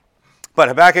But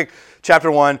Habakkuk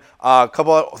chapter 1, a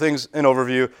couple of things in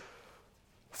overview.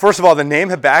 First of all, the name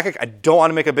Habakkuk, I don't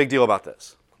want to make a big deal about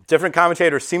this. Different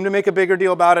commentators seem to make a bigger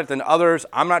deal about it than others.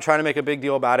 I'm not trying to make a big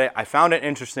deal about it. I found it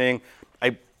interesting.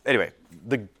 Anyway,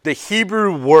 the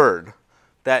Hebrew word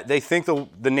that they think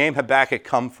the name Habakkuk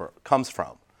comes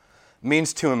from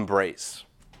means to embrace.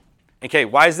 Okay,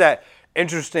 why is that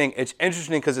interesting? It's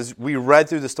interesting because as we read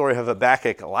through the story of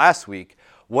Habakkuk last week,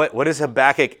 what does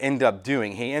Habakkuk end up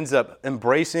doing? He ends up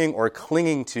embracing or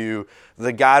clinging to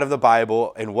the God of the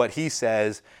Bible and what he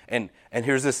says. And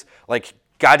here's this, like,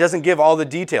 God doesn't give all the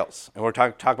details. And we'll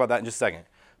talk about that in just a second.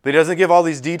 But he doesn't give all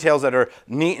these details that are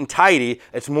neat and tidy.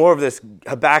 It's more of this,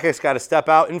 Habakkuk's got to step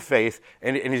out in faith,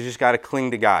 and he's just got to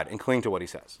cling to God and cling to what he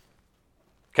says.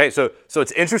 Okay, so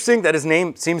it's interesting that his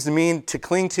name seems to mean to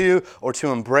cling to or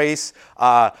to embrace.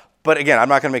 But again, I'm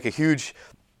not going to make a huge...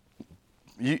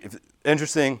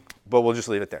 Interesting, but we'll just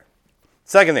leave it there.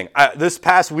 Second thing, this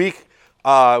past week,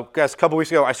 a couple weeks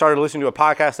ago, I started listening to a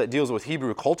podcast that deals with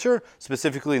Hebrew culture,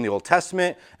 specifically in the Old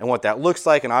Testament, and what that looks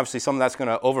like, and obviously some of that's going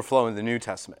to overflow in the New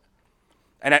Testament.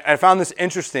 And I found this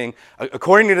interesting,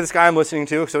 according to this guy I'm listening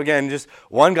to, so again, just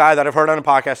one guy that I've heard on a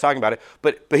podcast talking about it,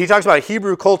 but he talks about a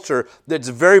Hebrew culture that's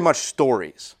very much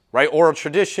stories, right? Oral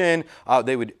tradition,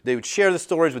 they would share the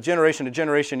stories with generation to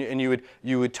generation, and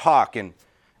you would talk,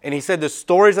 and he said the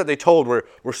stories that they told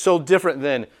were so different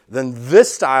than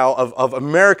this style of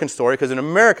American story, because in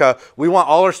America, we want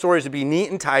all our stories to be neat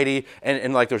and tidy,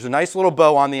 and like there's a nice little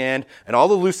bow on the end, and all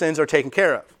the loose ends are taken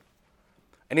care of.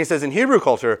 And he says in Hebrew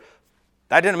culture,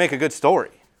 that didn't make a good story.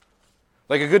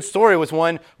 Like a good story was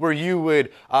one where you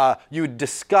would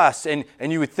discuss and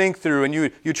you would think through and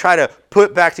you try to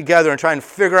put back together and try and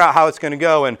figure out how it's going to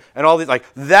go and all these, like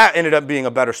that ended up being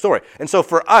a better story. And so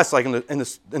for us, like in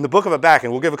the book of Habakkuk,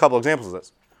 and we'll give a couple examples of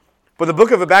this, but the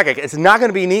book of Habakkuk, it's not going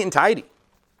to be neat and tidy.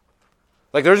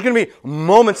 Like there's going to be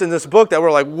moments in this book that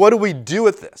we're like, what do we do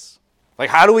with this? Like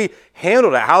how do we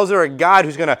handle that? How is there a God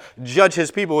who's going to judge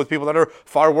his people with people that are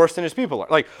far worse than his people are?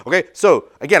 Like, okay, so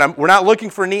again, we're not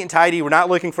looking for neat and tidy. We're not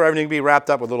looking for everything to be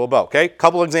wrapped up with a little bow. Okay,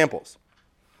 couple examples.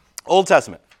 Old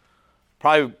Testament,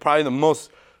 probably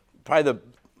the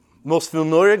most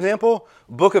familiar example,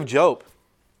 book of Job.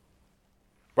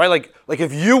 Right, like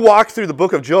if you walk through the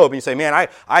book of Job and you say, man,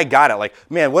 I got it. Like,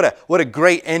 man, what a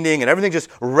great ending and everything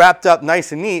just wrapped up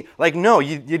nice and neat. Like, no,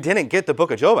 you didn't get the book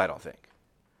of Job, I don't think.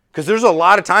 Because there's a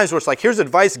lot of times where it's like, here's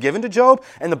advice given to Job,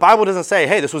 and the Bible doesn't say,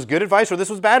 hey, this was good advice or this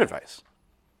was bad advice.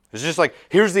 It's just like,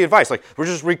 here's the advice. Like, we're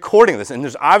just recording this, and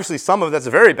there's obviously some of it that's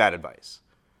very bad advice.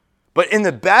 But in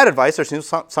the bad advice, there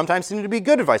sometimes seems to be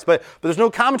good advice, but there's no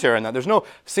commentary on that. There's no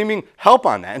seeming help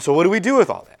on that. And so what do we do with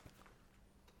all that?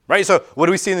 Right? So what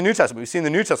do we see in the New Testament? We see in the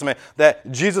New Testament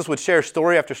that Jesus would share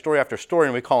story after story after story,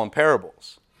 and we call them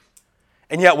parables.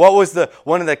 And yet, what was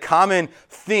one of the common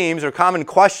themes or common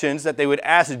questions that they would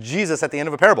ask Jesus at the end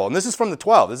of a parable? And this is from the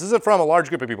 12. This isn't from a large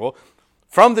group of people.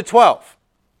 From the 12.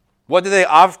 What do they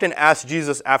often ask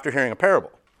Jesus after hearing a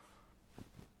parable?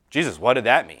 Jesus, what did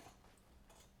that mean?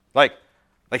 Like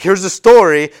here's the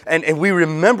story, and we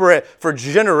remember it for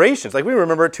generations. Like we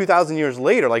remember it 2,000 years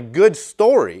later, like good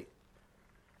story.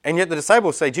 And yet the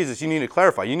disciples say, Jesus, you need to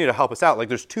clarify. You need to help us out. Like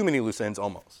there's too many loose ends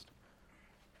almost.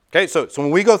 Okay, so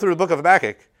when we go through the book of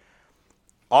Habakkuk,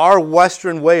 our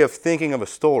Western way of thinking of a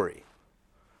story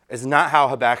is not how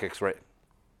Habakkuk's written.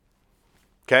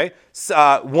 Okay,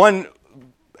 one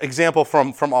example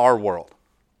from our world.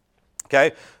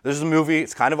 Okay, this is a movie.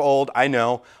 It's kind of old, I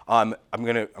know. I'm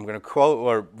gonna quote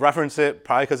or reference it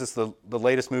probably because it's the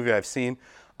latest movie I've seen.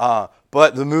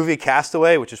 But the movie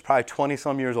Castaway, which is probably 20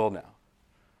 some years old now,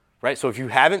 right? So if you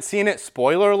haven't seen it,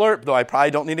 spoiler alert. Though I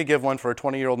probably don't need to give one for a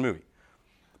 20-year-old movie.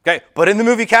 Okay, but in the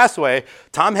movie Castaway,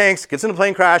 Tom Hanks gets in a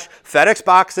plane crash, FedEx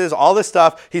boxes, all this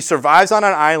stuff. He survives on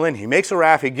an island. He makes a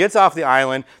raft. He gets off the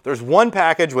island. There's one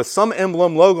package with some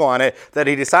emblem logo on it that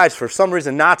he decides for some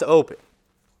reason not to open.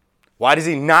 Why does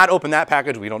he not open that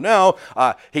package? We don't know.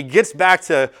 He gets back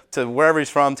to wherever he's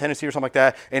from, Tennessee or something like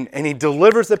that, and he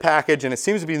delivers the package, and it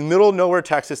seems to be in the middle of nowhere,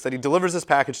 Texas, that he delivers this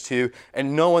package to,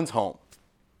 and no one's home.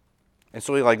 And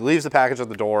so he leaves the package at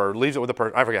the door, or leaves it with the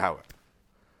person. I forget how it.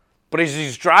 But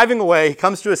he's driving away, he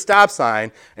comes to a stop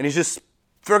sign, and he's just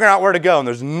figuring out where to go, and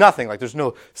there's nothing. Like, there's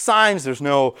no signs, there's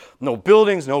no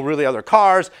buildings, no really other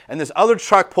cars, and this other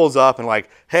truck pulls up, and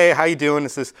hey, how you doing?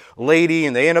 It's this lady,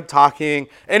 and they end up talking.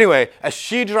 Anyway, as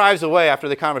she drives away after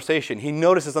the conversation, he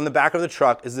notices on the back of the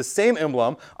truck is the same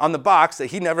emblem on the box that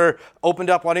he never opened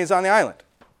up when he was on the island.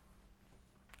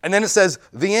 And then it says,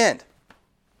 the end.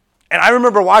 And I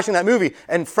remember watching that movie,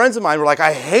 and friends of mine were like,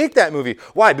 I hate that movie.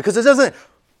 Why? Because it doesn't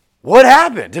What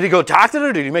happened? Did he go talk to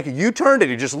her? Did he make a U-turn? Did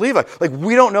he just leave? Like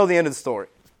we don't know the end of the story.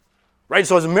 Right?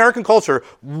 So as American culture,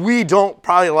 we don't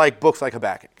probably like books like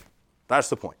Habakkuk. That's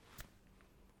the point.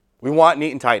 We want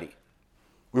neat and tidy.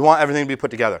 We want everything to be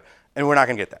put together. And we're not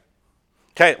going to get that.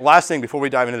 Okay, last thing before we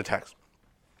dive into the text.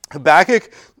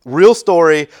 Habakkuk, real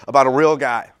story about a real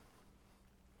guy.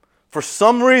 For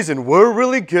some reason, we're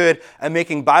really good at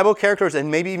making Bible characters and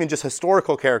maybe even just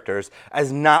historical characters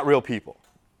as not real people.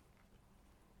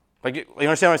 Like, you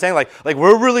understand what I'm saying? Like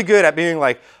we're really good at being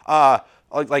like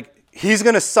he's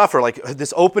going to suffer, like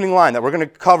this opening line that we're going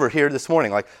to cover here this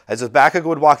morning, like as Habakkuk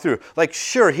would walk through. Like,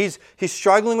 sure, he's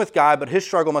struggling with God, but his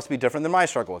struggle must be different than my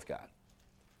struggle with God.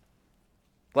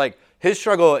 Like, his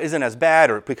struggle isn't as bad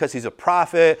or because he's a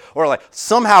prophet, or like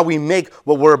somehow we make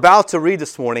what we're about to read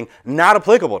this morning not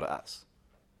applicable to us.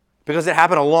 Because it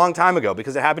happened a long time ago,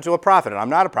 because it happened to a prophet, and I'm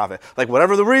not a prophet. Like,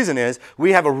 whatever the reason is,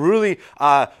 we have a really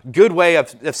good way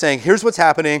of saying, here's what's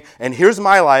happening, and here's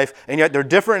my life, and yet they're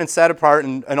different and set apart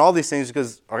and all these things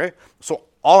because, okay? So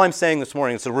all I'm saying this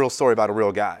morning is a real story about a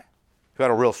real guy who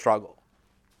had a real struggle.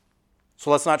 So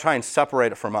let's not try and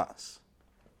separate it from us.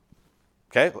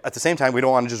 Okay? At the same time, we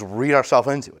don't want to just read ourselves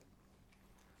into it.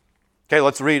 Okay,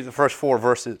 let's read the first 4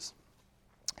 verses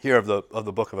here of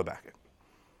the book of Habakkuk.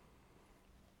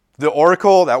 The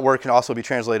oracle, that word can also be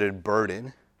translated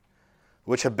burden,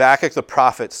 which Habakkuk the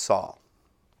prophet saw.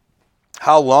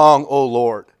 How long, O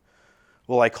Lord,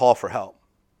 will I call for help,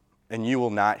 and you will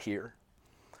not hear?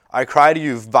 I cry to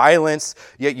you violence,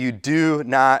 yet you do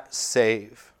not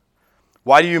save.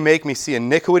 Why do you make me see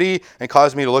iniquity and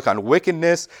cause me to look on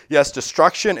wickedness? Yes,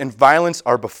 destruction and violence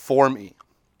are before me.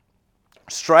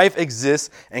 Strife exists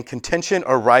and contention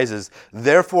arises.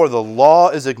 Therefore, the law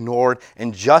is ignored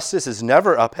and justice is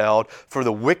never upheld, for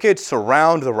the wicked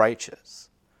surround the righteous.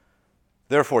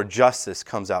 Therefore, justice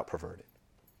comes out perverted.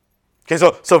 Okay,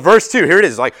 so verse 2, here it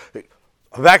is. Like,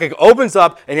 Habakkuk opens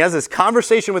up and he has this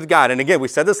conversation with God. And again, we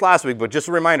said this last week, but just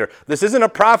a reminder, this isn't a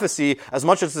prophecy as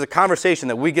much as it's a conversation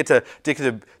that we get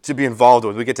to be involved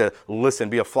with. We get to listen,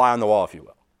 be a fly on the wall, if you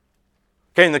will.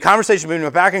 Okay, and the conversation between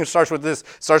Habakkuk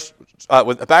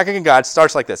with Habakkuk and God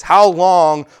starts like this. How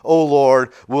long, O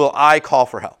Lord, will I call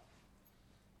for help?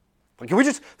 Can we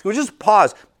just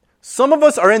pause? Some of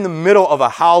us are in the middle of a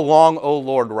how long, O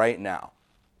Lord, right now.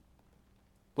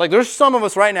 Like, there's some of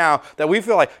us right now that we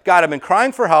feel like, God, I've been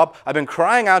crying for help. I've been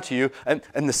crying out to you. And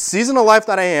the season of life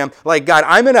that I am, like, God,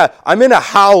 I'm in a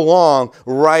how long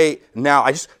right now.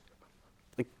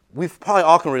 We probably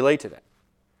all can relate to that.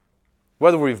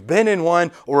 Whether we've been in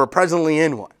one or we're presently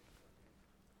in one.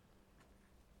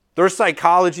 There's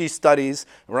psychology studies,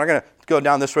 and we're not going to go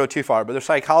down this road too far, but there's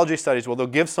psychology studies where they'll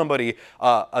give somebody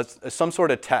some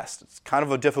sort of test. It's kind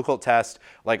of a difficult test,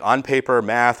 like on paper,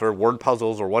 math, or word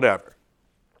puzzles, or whatever.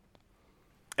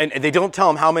 And they don't tell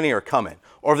them how many are coming.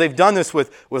 Or they've done this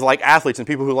with like athletes and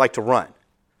people who like to run.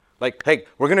 Like, hey,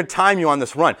 we're going to time you on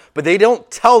this run. But they don't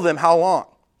tell them how long.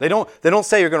 They don't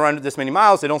say you're going to run this many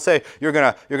miles. They don't say you're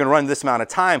going to run this amount of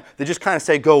time. They just kind of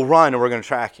say, go run and we're going to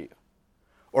track you.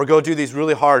 Or go do these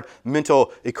really hard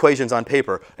mental equations on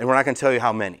paper and we're not going to tell you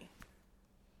how many.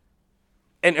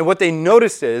 And what they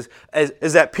notice is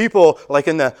that people, like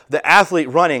in the athlete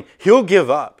running, he'll give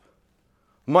up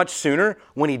much sooner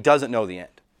when he doesn't know the end.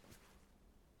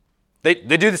 They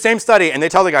do the same study and they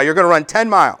tell the guy, you're going to run 10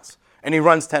 miles. And he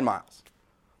runs 10 miles.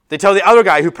 They tell the other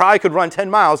guy who probably could run 10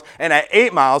 miles and at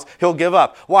 8 miles, he'll give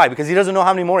up. Why? Because he doesn't know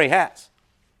how many more he has.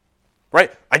 Right?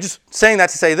 I'm just saying that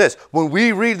to say this. When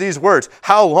we read these words,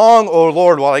 how long, O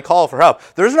Lord, will I call for help?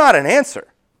 There's not an answer.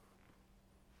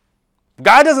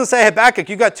 God doesn't say, Habakkuk,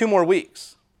 you got 2 more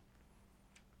weeks.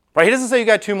 Right? He doesn't say you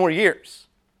got 2 more years.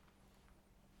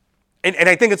 And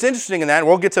I think it's interesting in that, and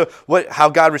we'll get to how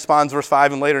God responds, verse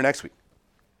 5, and later next week.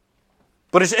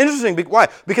 But it's interesting. Why?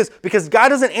 Because God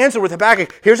doesn't answer with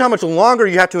Habakkuk, here's how much longer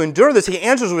you have to endure this. He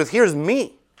answers with, here's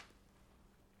me.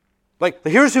 Like,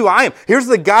 here's who I am. Here's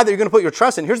the God that you're going to put your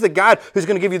trust in. Here's the God who's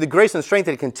going to give you the grace and strength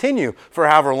to continue for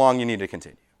however long you need to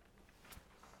continue.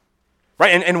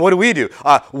 Right? And what do?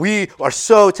 We are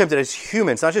so tempted as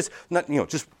humans, not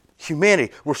just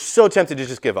humanity. We're so tempted to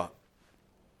just give up.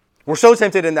 We're so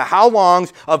tempted in the how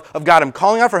longs of God, I'm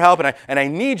calling out for help and I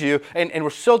need you, and we're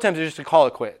so tempted just to call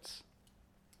it quits.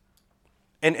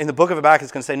 And the book of Habakkuk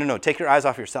is going to say, no, take your eyes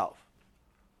off yourself.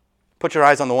 Put your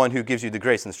eyes on the one who gives you the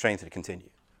grace and the strength to continue.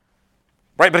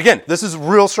 Right? But again, this is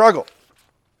real struggle.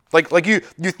 Like you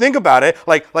think about it,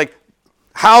 like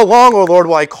How long, O Lord,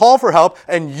 will I call for help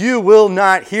and you will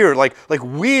not hear? Like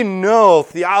we know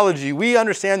theology. We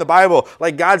understand the Bible.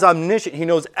 Like God's omniscient. He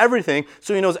knows everything.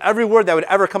 So he knows every word that would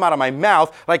ever come out of my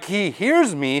mouth. Like he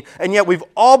hears me. And yet we've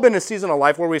all been in a season of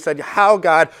life where we said, how,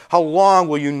 God, how long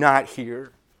will you not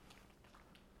hear?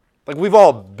 Like we've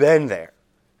all been there.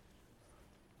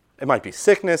 It might be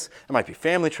sickness. It might be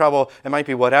family trouble. It might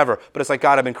be whatever. But it's like,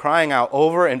 God, I've been crying out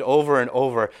over and over and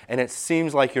over. And it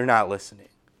seems like you're not listening.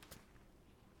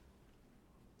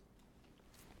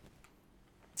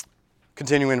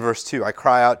 Continuing in verse 2, I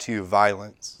cry out to you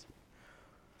violence.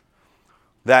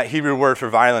 That Hebrew word for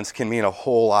violence can mean a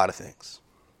whole lot of things.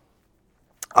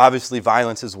 Obviously,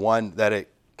 violence is one that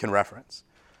it can reference.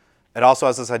 It also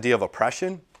has this idea of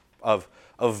oppression, of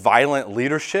violent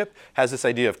leadership, has this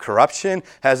idea of corruption,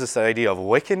 has this idea of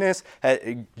wickedness.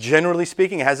 Generally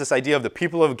speaking, it has this idea of the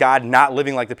people of God not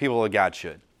living like the people of God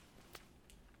should.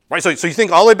 Right, so you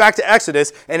think all the way back to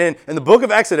Exodus, and in the book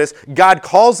of Exodus, God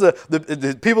calls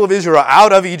the people of Israel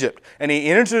out of Egypt, and he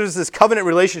enters this covenant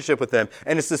relationship with them,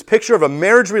 and it's this picture of a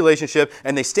marriage relationship,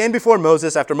 and they stand before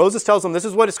Moses after Moses tells them this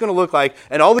is what it's going to look like,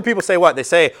 and all the people say what? They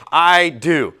say, I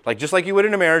do. Like just like you would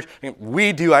in a marriage,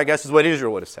 we do, I guess, is what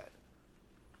Israel would have said.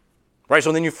 Right,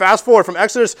 so then you fast forward from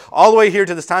Exodus all the way here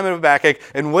to this time of Habakkuk,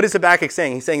 and what is Habakkuk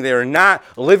saying? He's saying they are not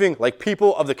living like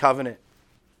people of the covenant.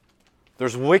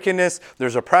 There's wickedness,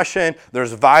 there's oppression,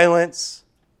 there's violence.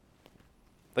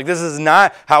 Like this is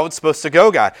not how it's supposed to go,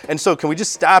 God. And so can we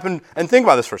just stop and think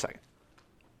about this for a second?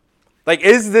 Like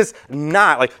is this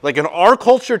not, like in our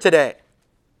culture today,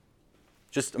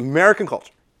 just American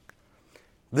culture,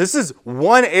 this is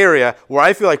one area where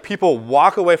I feel like people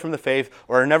walk away from the faith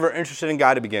or are never interested in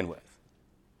God to begin with.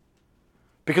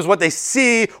 Because what they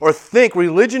see or think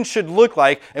religion should look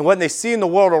like and what they see in the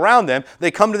world around them, they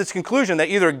come to this conclusion that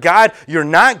either God, you're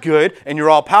not good and you're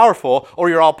all powerful, or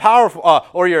you're all powerful,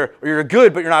 or you're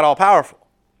good but you're not all powerful.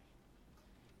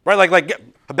 Right? Like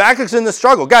Habakkuk's in the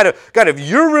struggle. God, if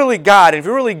you're really God, and if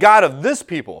you're really God of this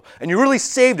people, and you really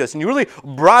saved us, and you really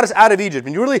brought us out of Egypt,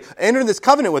 and you really entered this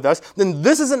covenant with us, then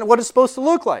this isn't what it's supposed to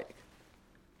look like.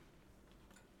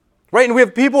 Right? And we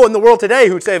have people in the world today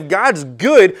who say, if God's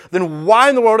good, then why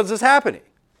in the world is this happening?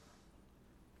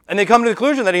 And they come to the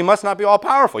conclusion that he must not be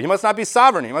all-powerful. He must not be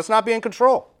sovereign. He must not be in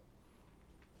control.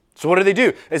 So what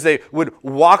do? Is they would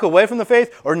walk away from the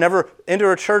faith or never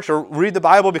enter a church or read the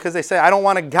Bible because they say, I don't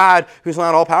want a God who's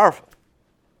not all-powerful.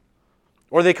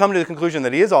 Or they come to the conclusion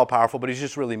that he is all-powerful, but he's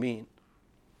just really mean.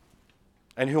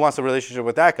 And who wants a relationship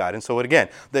with that God? And so again,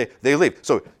 they leave.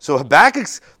 So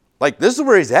Habakkuk's, like, this is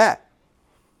where he's at.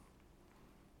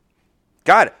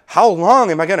 God, how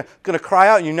long am I going to cry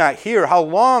out and you not hear? How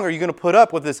long are you going to put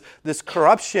up with this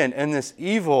corruption and this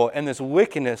evil and this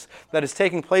wickedness that is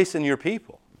taking place in your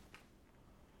people?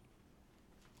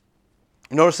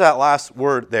 Notice that last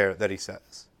word there that he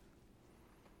says.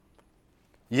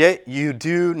 Yet you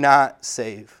do not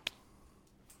save.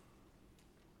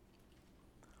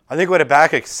 I think what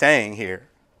Habakkuk's saying here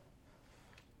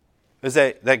is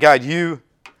that God, you're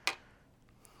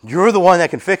the one that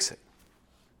can fix it.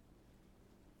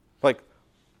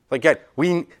 Like God,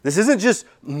 this isn't just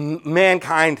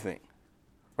mankind thing,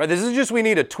 right? This isn't just we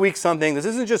need to tweak something. This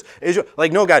isn't just Israel.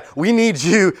 Like, no, God, we need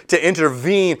you to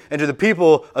intervene into the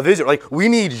people of Israel. Like, we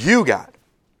need you, God.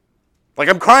 Like,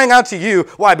 I'm crying out to you.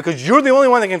 Why? Because you're the only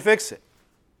one that can fix it.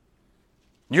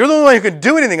 You're the only one who can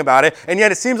do anything about it, and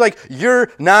yet it seems like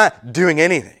you're not doing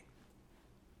anything.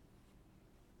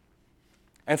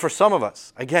 And for some of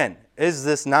us, again, is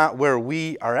this not where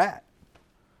we are at?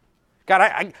 God,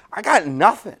 I got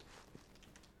nothing.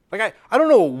 Like, I don't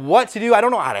know what to do. I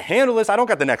don't know how to handle this. I don't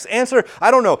got the next answer.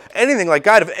 I don't know anything. Like,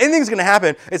 God, if anything's going to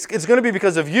happen, it's going to be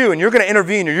because of you, and you're going to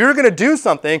intervene, or you're going to do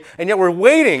something, and yet we're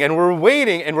waiting, and we're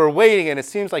waiting, and we're waiting, and it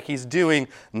seems like he's doing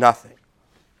nothing.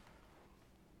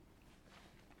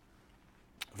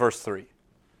 Verse 3.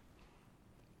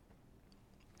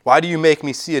 Why do you make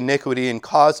me see iniquity and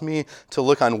cause me to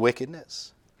look on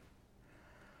wickedness?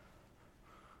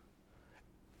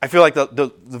 I feel like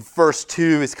the verse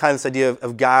 2 is kind of this idea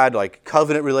of God, like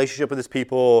covenant relationship with his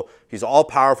people. He's all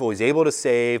powerful. He's able to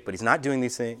save, but he's not doing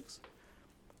these things.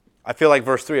 I feel like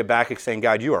verse 3 of Habakkuk saying,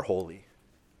 God, you are holy.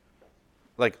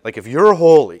 Like if you're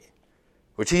holy,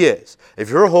 which he is, if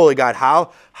you're holy, God,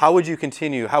 how would you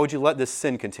continue? How would you let this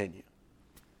sin continue?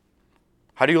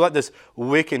 How do you let this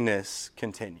wickedness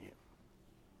continue?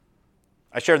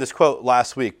 I shared this quote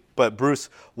last week, but Bruce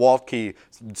Waltke,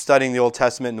 studying the Old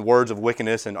Testament and words of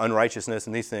wickedness and unrighteousness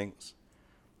and these things,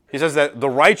 he says that the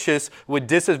righteous would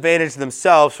disadvantage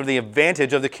themselves for the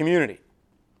advantage of the community.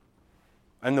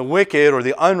 And the wicked or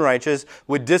the unrighteous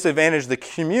would disadvantage the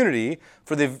community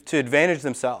to advantage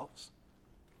themselves.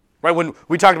 Right? When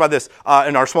we talked about this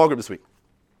in our small group this week,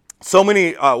 so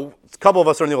many, a couple of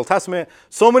us are in the Old Testament,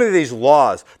 so many of these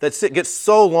laws that get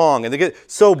so long and they get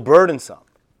so burdensome.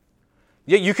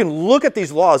 Yet you can look at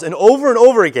these laws and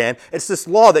over again, it's this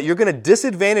law that you're going to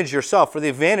disadvantage yourself for the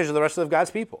advantage of the rest of God's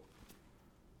people.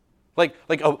 Like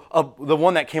the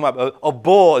one that came up, a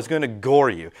bull is going to gore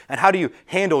you. And how do you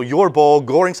handle your bull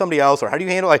goring somebody else? Or how do you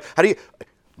handle,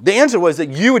 the answer was that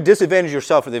you would disadvantage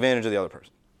yourself for the advantage of the other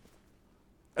person.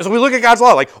 And so we look at God's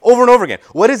law, over and over again.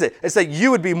 What is it? It's that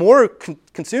you would be more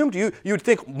consumed. You would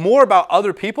think more about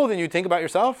other people than you think about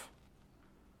yourself.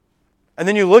 And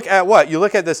then you look at what? You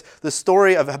look at the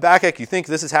story of Habakkuk. You think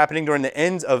this is happening during the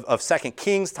end of 2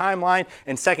 Kings timeline.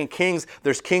 In 2 Kings,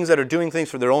 there's kings that are doing things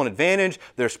for their own advantage.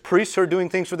 There's priests who are doing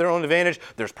things for their own advantage.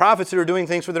 There's prophets who are doing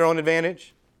things for their own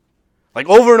advantage.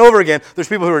 Over and over again, there's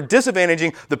people who are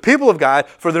disadvantaging the people of God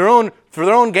for their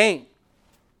own gain.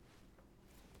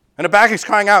 And Habakkuk's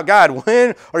crying out, God,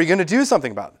 when are you going to do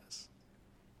something about this?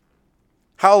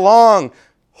 How long,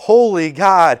 holy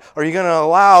God, are you going to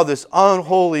allow this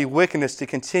unholy wickedness to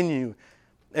continue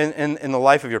in the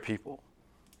life of your people?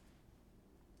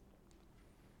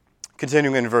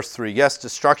 Continuing in verse 3, yes,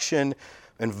 destruction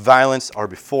and violence are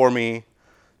before me.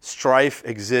 Strife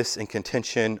exists and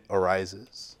contention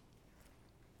arises.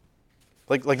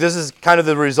 This is kind of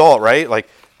the result, right?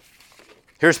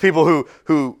 Here's people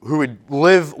who would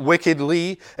live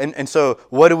wickedly, and so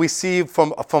what do we see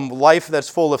from life that's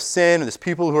full of sin? There's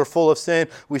people who are full of sin.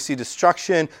 We see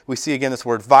destruction. We see, again, this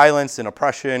word violence and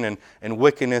oppression and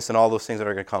wickedness and all those things that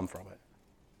are going to come from it.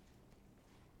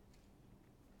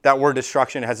 That word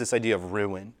destruction has this idea of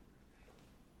ruin.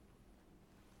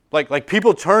 Like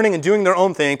people turning and doing their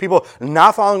own thing, people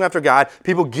not following after God,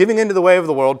 people giving into the way of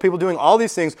the world, people doing all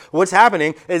these things. What's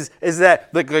happening is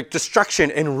that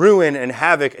destruction and ruin and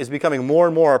havoc is becoming more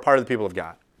and more a part of the people of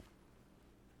God.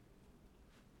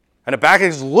 And Habakkuk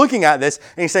is looking at this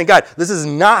and he's saying, God, this is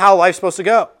not how life's supposed to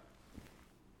go.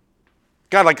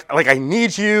 God, I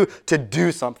need you to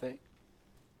do something.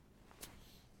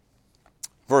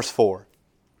 Verse 4.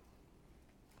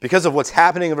 Because of what's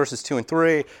happening in verses 2 and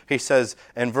 3, he says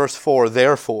in verse 4,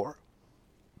 therefore,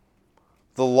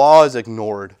 the law is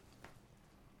ignored.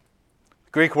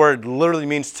 The Greek word literally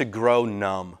means to grow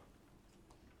numb.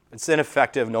 It's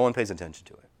ineffective. No one pays attention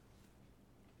to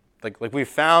it. We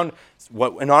found,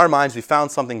 in our minds, we found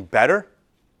something better.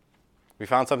 We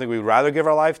found something we'd rather give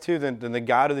our life to than the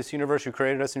God of this universe who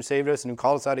created us and saved us and who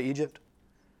called us out of Egypt.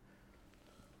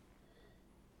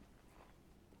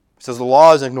 He says the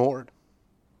law is ignored.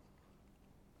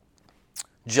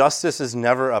 Justice is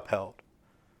never upheld.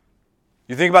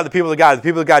 You think about the people of God. The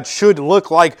people of God should look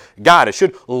like God. It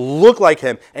should look like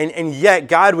Him. And yet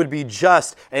God would be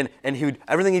just. And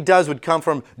everything He does would come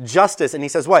from justice. And He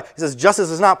says what? He says justice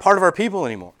is not part of our people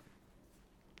anymore.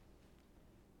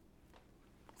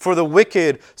 For the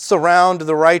wicked surround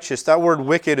the righteous. That word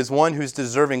wicked is one who's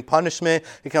deserving punishment.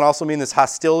 It can also mean this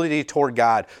hostility toward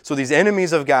God. So these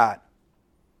enemies of God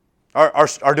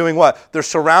are doing what? They're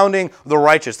surrounding the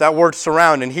righteous. That word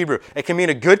surround in Hebrew, it can mean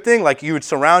a good thing, like you would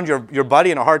surround your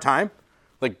buddy in a hard time.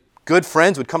 Like good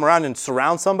friends would come around and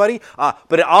surround somebody.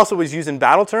 But it also was used in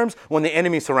battle terms when the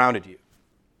enemy surrounded you.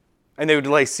 And they would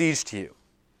lay siege to you.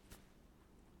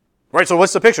 Right, so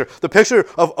what's the picture? The picture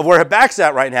of where Habakkuk's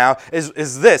at right now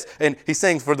is this. And he's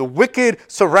saying, for the wicked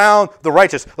surround the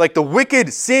righteous. Like the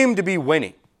wicked seem to be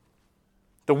winning.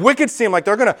 The wicked seem like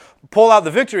they're going to pull out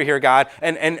the victory here, God,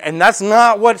 and that's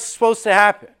not what's supposed to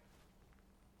happen.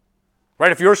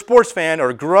 Right? If you're a sports fan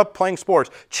or grew up playing sports,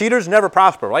 cheaters never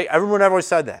prosper, right? Everyone always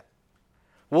said that.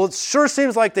 Well, it sure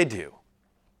seems like they do.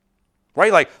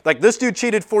 Right? Like this dude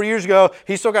cheated 4 years ago,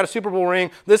 he still got a Super Bowl ring.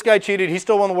 This guy cheated, he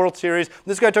still won the World Series.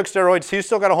 This guy took steroids, he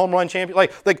still got a home run champion.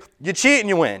 Like you cheat and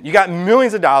you win. You got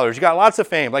millions of dollars, you got lots of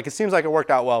fame. Like it seems like it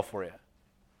worked out well for you.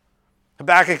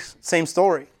 Habakkuk, same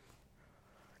story.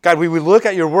 God, we look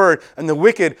at your word, and the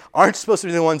wicked aren't supposed to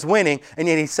be the ones winning, and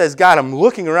yet he says, God, I'm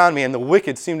looking around me, and the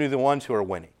wicked seem to be the ones who are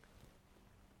winning.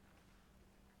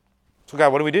 So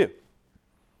God, what do we do?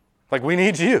 We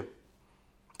need you.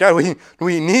 God,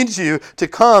 we need you to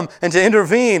come and to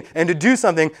intervene and to do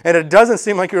something, and it doesn't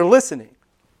seem like you're listening.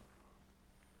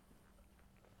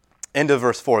 End of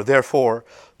verse 4. Therefore,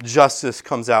 justice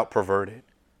comes out perverted.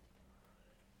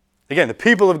 Again, the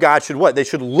people of God should what? They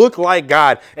should look like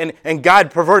God. And God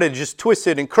perverted, just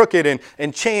twisted and crooked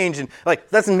and changed. And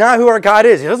that's not who our God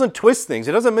is. He doesn't twist things.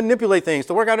 He doesn't manipulate things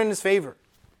to work out in His favor.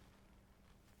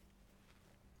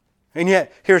 And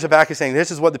yet, here's Habakkuk saying,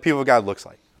 this is what the people of God looks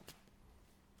like.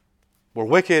 We're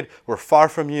wicked. We're far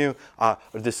from you.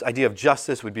 This idea of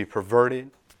justice would be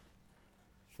perverted.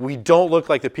 We don't look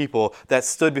like the people that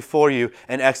stood before you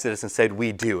in Exodus and said,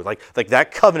 we do. Like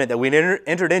that covenant that we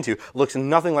entered into looks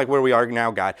nothing like where we are now,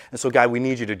 God. And so, God, we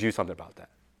need you to do something about that.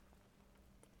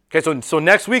 Okay, so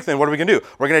next week, then, what are we going to do?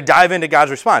 We're going to dive into God's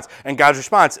response. And God's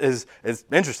response is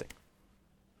interesting.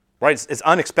 Right? It's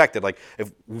unexpected. Like,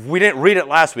 if we didn't read it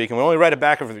last week and we only read it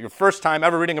back for your first time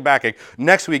ever reading Habakkuk,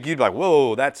 next week you'd be like,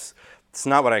 whoa, that's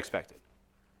not what I expected.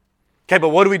 Okay, but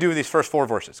what do we do with these first 4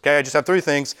 verses? Okay, I just have 3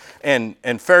 things, and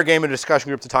fair game in a discussion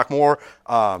group to talk more.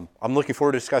 I'm looking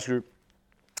forward to a discussion group.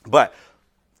 But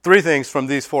 3 things from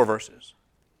these 4 verses.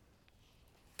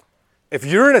 If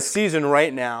you're in a season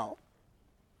right now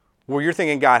where you're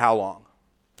thinking, God, how long?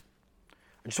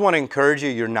 I just want to encourage you,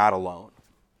 you're not alone.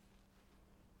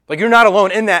 Like, you're not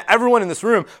alone in that everyone in this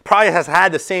room probably has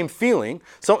had the same feeling.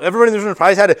 So everybody in this room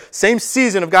probably has had the same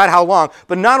season of God, how long?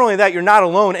 But not only that, you're not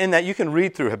alone in that you can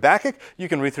read through Habakkuk, you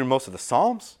can read through most of the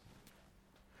Psalms.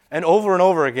 And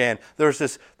over again, there's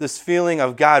this feeling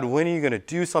of, God, when are you going to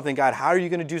do something? God, how are you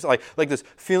going to do something? Like this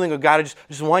feeling of, God, I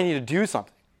just want you to do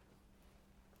something.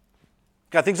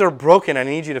 God, things are broken. I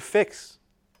need you to fix.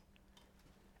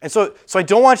 And so I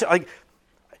don't want you, I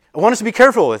want us to be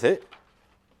careful with it.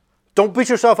 Don't beat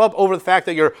yourself up over the fact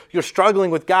that you're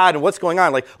struggling with God and what's going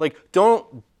on. Like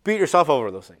don't beat yourself over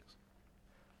those things.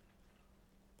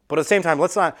 But at the same time,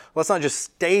 let's not just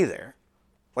stay there.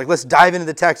 Like, let's dive into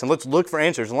the text and let's look for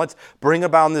answers and let's bring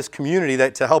about this community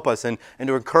to help us and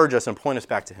to encourage us and point us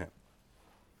back to Him.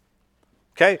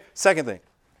 Okay, second thing.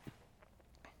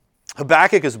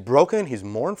 Habakkuk is broken. He's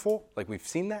mournful. Like, we've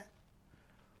seen that.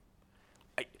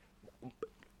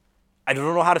 I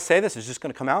don't know how to say this. It's just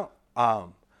going to come out.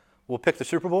 We'll pick the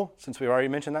Super Bowl, since we already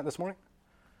mentioned that this morning.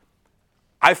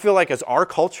 I feel like as our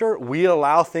culture, we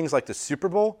allow things like the Super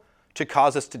Bowl to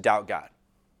cause us to doubt God.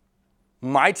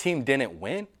 My team didn't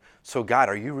win, so God,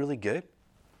 are you really good?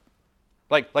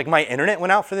 Like my internet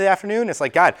went out for the afternoon. It's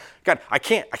like, God, I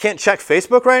can't check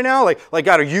Facebook right now. Like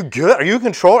God, are you good? Are you in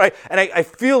control? And I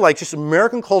feel like just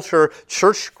American culture,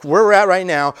 church, where we're at right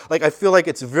now, like I feel like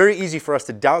it's very easy for us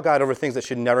to doubt God over things that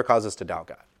should never cause us to doubt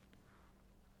God.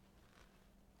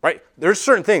 Right? There's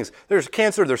certain things. There's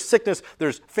cancer, there's sickness,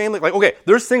 there's family. Like, okay,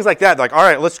 there's things like that. Like, all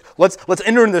right, let's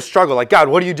enter into this struggle. Like, God,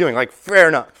 what are you doing? Like, fair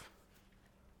enough.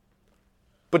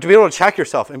 But to be able to check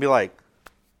yourself and be like,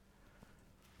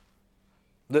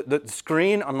 the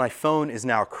screen on my phone is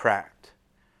now cracked.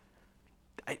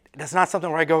 That's not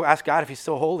something where I go ask God if He's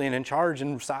still holy and in charge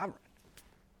and sovereign.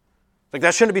 Like,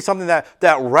 that shouldn't be something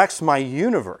that wrecks my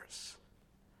universe.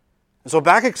 And so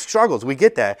Habakkuk struggles. We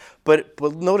get that. But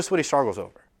notice what he struggles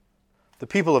over. The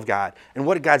people of God and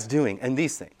what God's doing and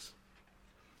these things.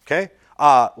 Okay?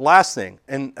 Last thing,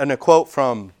 and a quote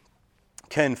from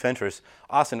Ken Fentress.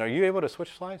 Austin, are you able to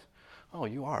switch slides? Oh,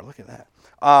 you are. Look at that.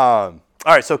 All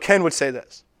right, so Ken would say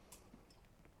this.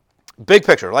 Big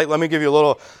picture. Let me give you a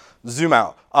little zoom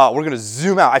out. We're going to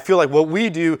zoom out. I feel like what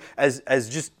we do as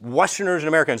just Westerners and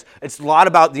Americans, it's a lot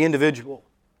about the individual.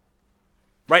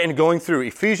 Right, and going through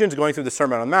Ephesians, going through the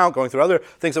Sermon on the Mount, going through other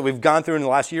things that we've gone through in the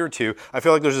last year or two, I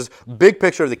feel like there's this big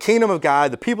picture of the kingdom of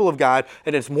God, the people of God,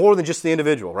 and it's more than just the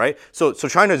individual, right? So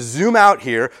trying to zoom out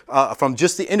here from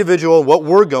just the individual, what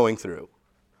we're going through.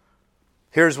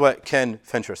 Here's what Ken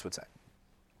Fentress would say.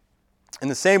 In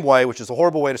the same way, which is a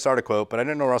horrible way to start a quote, but I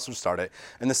didn't know where else to start it.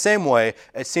 In the same way,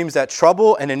 it seems that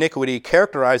trouble and iniquity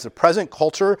characterize the present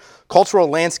cultural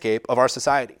landscape of our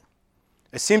society.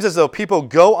 It seems as though people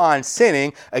go on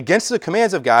sinning against the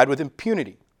commands of God with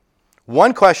impunity.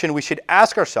 One question we should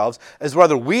ask ourselves is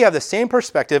whether we have the same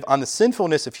perspective on the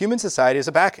sinfulness of human society as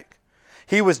Habakkuk.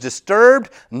 He was disturbed,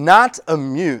 not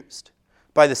amused,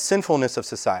 by the sinfulness of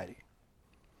society.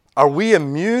 Are we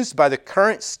amused by the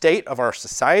current state of our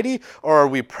society, or are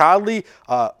we proudly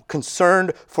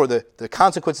concerned for the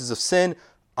consequences of sin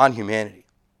on humanity?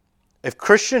 If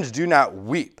Christians do not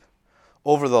weep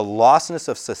over the lostness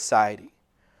of society,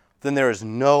 then there is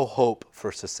no hope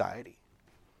for society.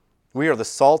 We are the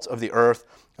salt of the earth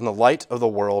and the light of the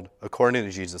world, according to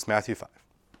Jesus, Matthew 5.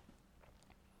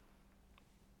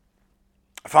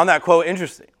 I found that quote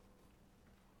interesting.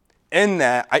 In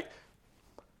that,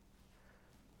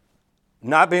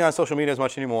 not being on social media as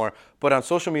much anymore, but on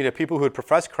social media, people who would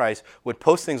profess Christ would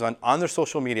post things on their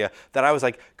social media that I was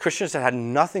like, Christians that had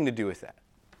nothing to do with that.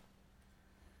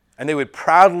 And they would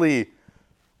proudly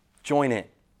join in.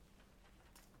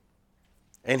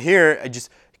 And here,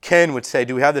 Ken would say,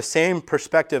 do we have the same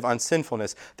perspective on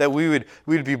sinfulness, that we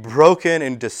would be broken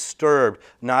and disturbed,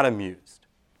 not amused?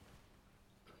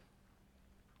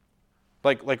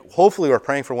 Like hopefully we're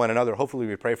praying for one another. Hopefully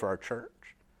we pray for our church.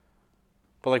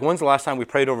 But like, when's the last time we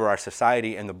prayed over our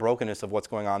society and the brokenness of what's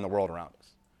going on in the world around us?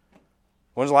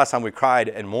 When's the last time we cried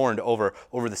and mourned over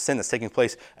the sin that's taking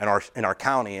place in our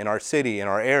county, in our city, in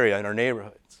our area, in our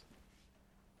neighborhoods?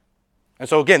 And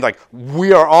so again, like,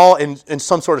 we are all in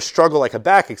some sort of struggle like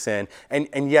Habakkuk's in,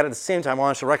 and yet at the same time, I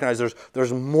want us to recognize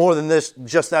there's more than this,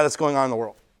 just that's going on in the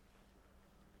world.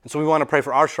 And so we want to pray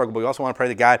for our struggle, but we also want to pray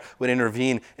that God would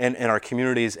intervene in our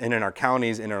communities and in our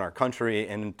counties and in our country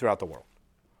and throughout the world.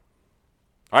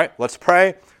 All right, let's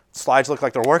pray. Slides look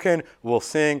like they're working. We'll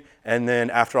sing, and then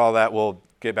after all that, we'll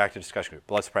get back to discussion group.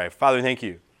 But let's pray. Father, thank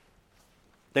you.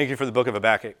 Thank you for the book of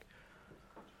Habakkuk.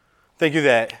 Thank you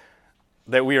that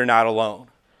we are not alone.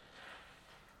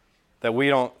 That we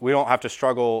don't have to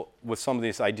struggle with some of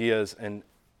these ideas and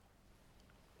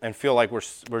feel like we're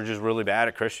just really bad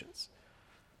at Christians.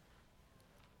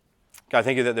 God,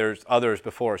 thank you that there's others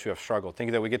before us who have struggled. Thank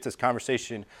you that we get this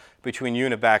conversation between you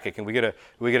and Habakkuk, and we get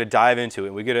to dive into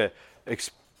it. We get to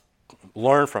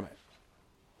learn from it.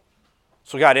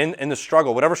 So God, in the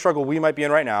struggle, whatever struggle we might be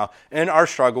in right now, in our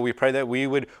struggle, we pray that we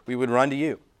would run to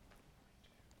you.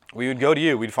 We would go to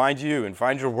you. We'd find you and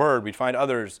find your word. We'd find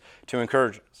others to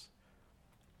encourage us.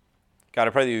 God,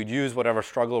 I pray that you'd use whatever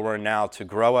struggle we're in now to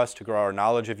grow us, to grow our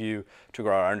knowledge of you, to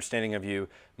grow our understanding of you.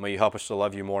 May you help us to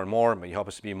love you more and more. May you help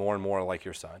us to be more and more like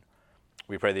your Son.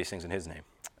 We pray these things in his name.